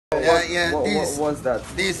Yeah, What was that?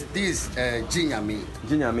 This ginger meat.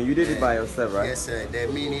 Ginger meat. You did it by yourself, right? Yes, sir. The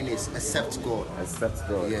meaning is accept God. Accept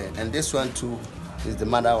God. Yeah, and this one too is the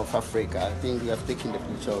mother of Africa. I think we have taken the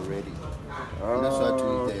picture already. Oh, and that's what we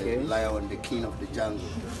okay. the lion, the king of the jungle.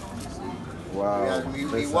 Wow.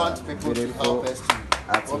 We want people to help us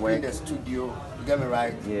to open the studio, you get me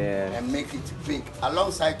right? Yeah. And make it big.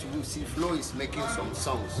 Alongside you see Flo is making some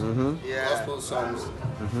songs, gospel songs,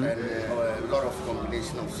 and a lot of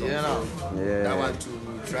combination of songs. I want to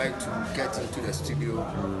try to get into the studio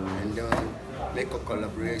and then make a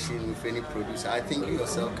collaboration with any producer. I think you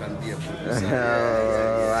yourself can be a producer.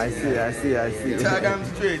 I see. Tell them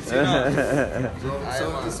straight, you know. So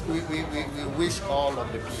we wish all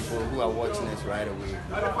of the people who are watching us right away,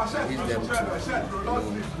 we wish them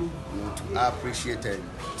to appreciate it,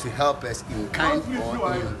 to help us in kind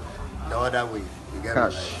or in the other way. We get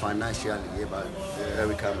like financially, but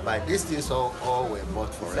we can buy. These things all were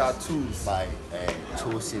bought for us by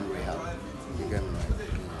Chosen Rehab. You get me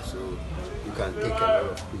right? So you can take a lot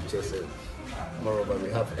of pictures. Moreover, we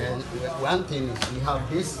have, and one thing is we have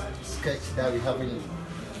this sketch that we have in.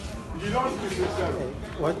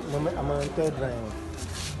 What? I'm on third round.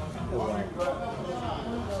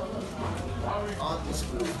 All the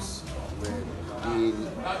schools were being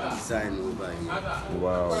designed over here.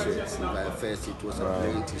 Wow. Shirts. At first it was a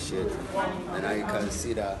plain t-shirt, and now you can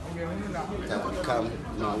see that it has become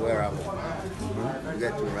wearable. You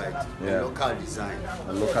get it right. Yeah. The local design.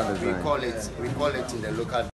 A local design. We call it in the local